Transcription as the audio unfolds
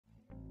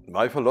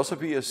My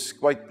philosophy is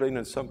quite plain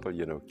and simple,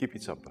 keep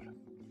it simple.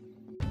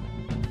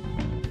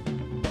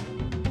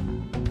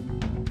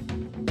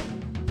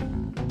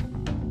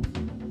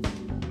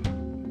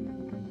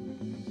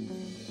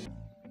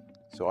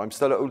 So I'm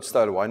still an old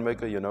style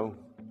winemaker,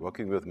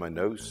 working with my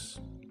nose,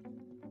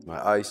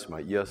 my eyes,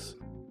 my ears.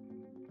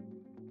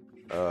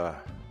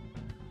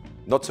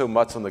 Not so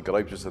much on the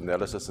grapes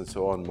analysis and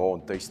so on, more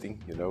on tasting,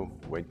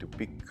 when to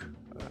pick,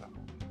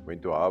 when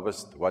to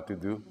harvest, what to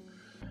do.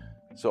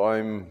 So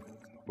I'm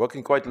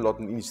working quite a lot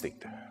on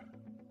instinct,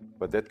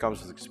 but that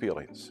comes with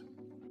experience.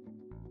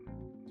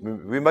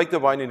 We make the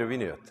wine in a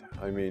vineyard.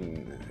 I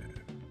mean,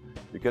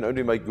 you can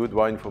only make good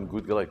wine from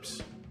good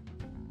grapes.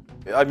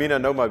 I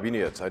know my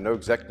vineyards. I know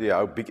exactly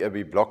how big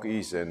every block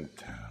is and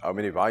how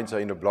many vines are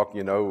in a block,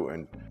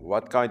 and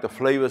what kind of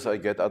flavors I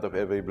get out of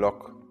every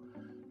block.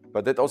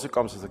 But that also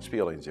comes with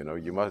experience,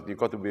 You've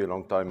got to be a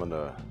long time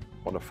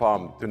on a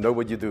farm to know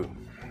what you do.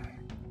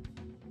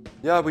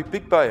 Yeah, we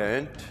pick by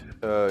hand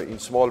in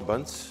small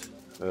buns,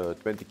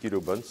 20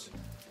 kilo buns.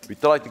 We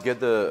try to get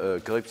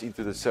the grapes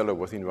into the cellar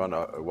within 1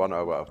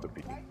 hour after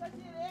picking.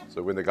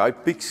 So when the guy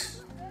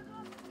picks,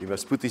 he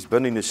must put his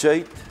bin in the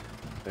shade,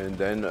 and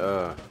then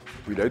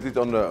we load it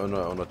on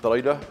a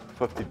trailer,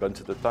 50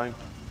 buns at a time.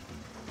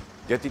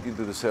 Get it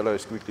into the cellar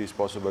as quickly as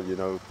possible,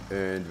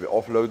 and we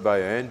offload by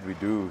hand. We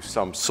do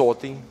some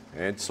sorting,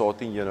 hand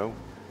sorting,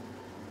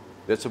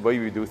 That's the way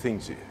we do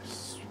things.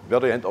 It's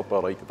very hand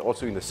operated,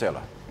 also in the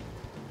cellar.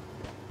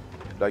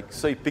 Like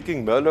say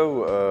picking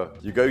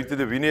Merlot, you go into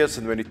the vineyards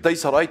and when it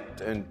tastes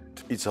right and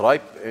it's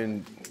ripe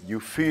and you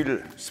feel,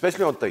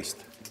 especially on taste,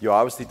 you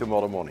harvest it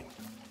tomorrow morning,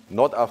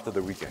 not after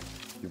the weekend.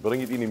 You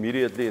bring it in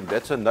immediately, and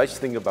that's a nice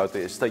thing about the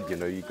estate,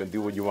 you can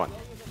do what you want.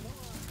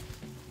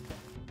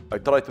 I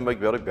try to make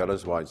very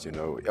balanced wines,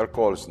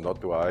 Alcohol is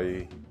not too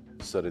high,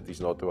 acidity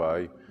is not too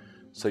high.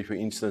 Say for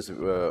instance,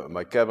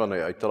 my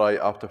Cabernet, I try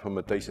after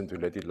fermentation to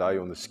let it lie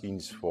on the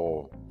skins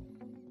for,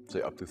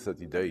 say, up to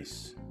 30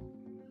 days.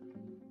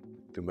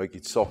 To make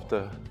it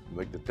softer,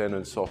 make the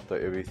tannin softer,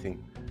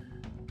 everything.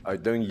 I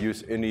don't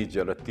use any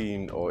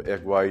gelatin or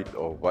egg white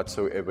or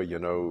whatsoever,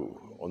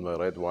 on my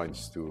red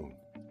wines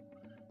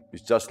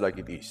it's just like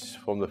it is.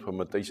 From the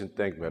fermentation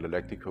tank,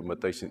 malolactic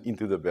fermentation,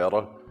 into the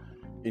barrel,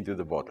 into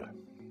the bottle.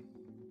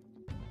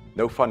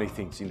 No funny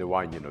things in the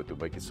wine, to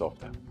make it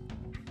softer.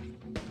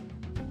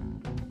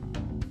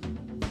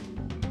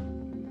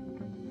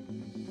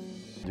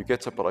 You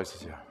get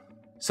surprises, yeah.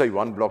 Say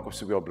one block of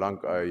Sauvignon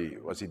Blanc, I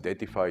was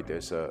identified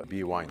as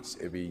B wines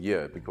every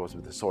year because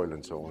of the soil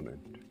and so on. And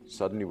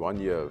suddenly one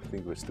year, I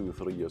think it was 2 or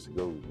 3 years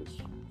ago, it was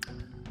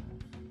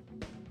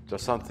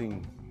just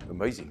something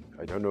amazing.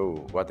 I don't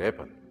know what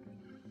happened.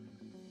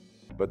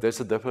 But there's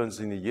a difference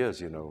in the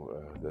years,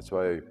 That's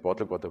why I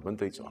bottle got the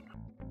vintage on.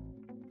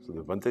 So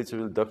the vintage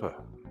will differ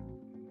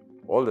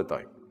all the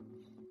time.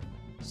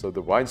 So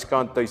the wines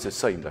can't taste the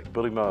same, like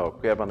Prima or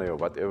Cabernet or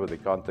whatever, they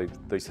can't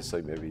taste the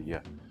same every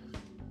year.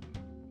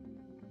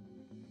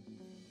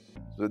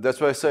 So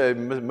that's why I say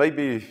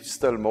maybe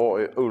still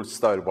more old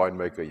style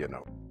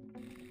winemaker,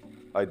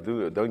 I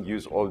don't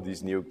use all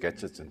these new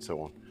gadgets and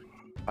so on.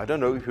 I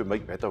don't know if we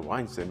make better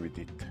wines than we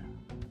did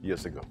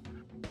years ago.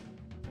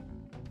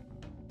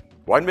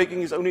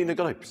 Winemaking is only in the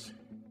grapes.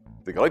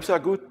 The grapes are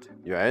good,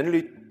 you handle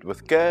it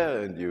with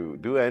care and you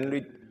do handle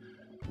it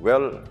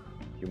well,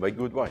 you make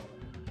good wine.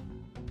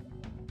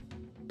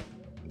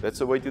 That's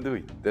the way to do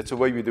it. That's the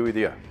way we do it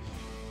here.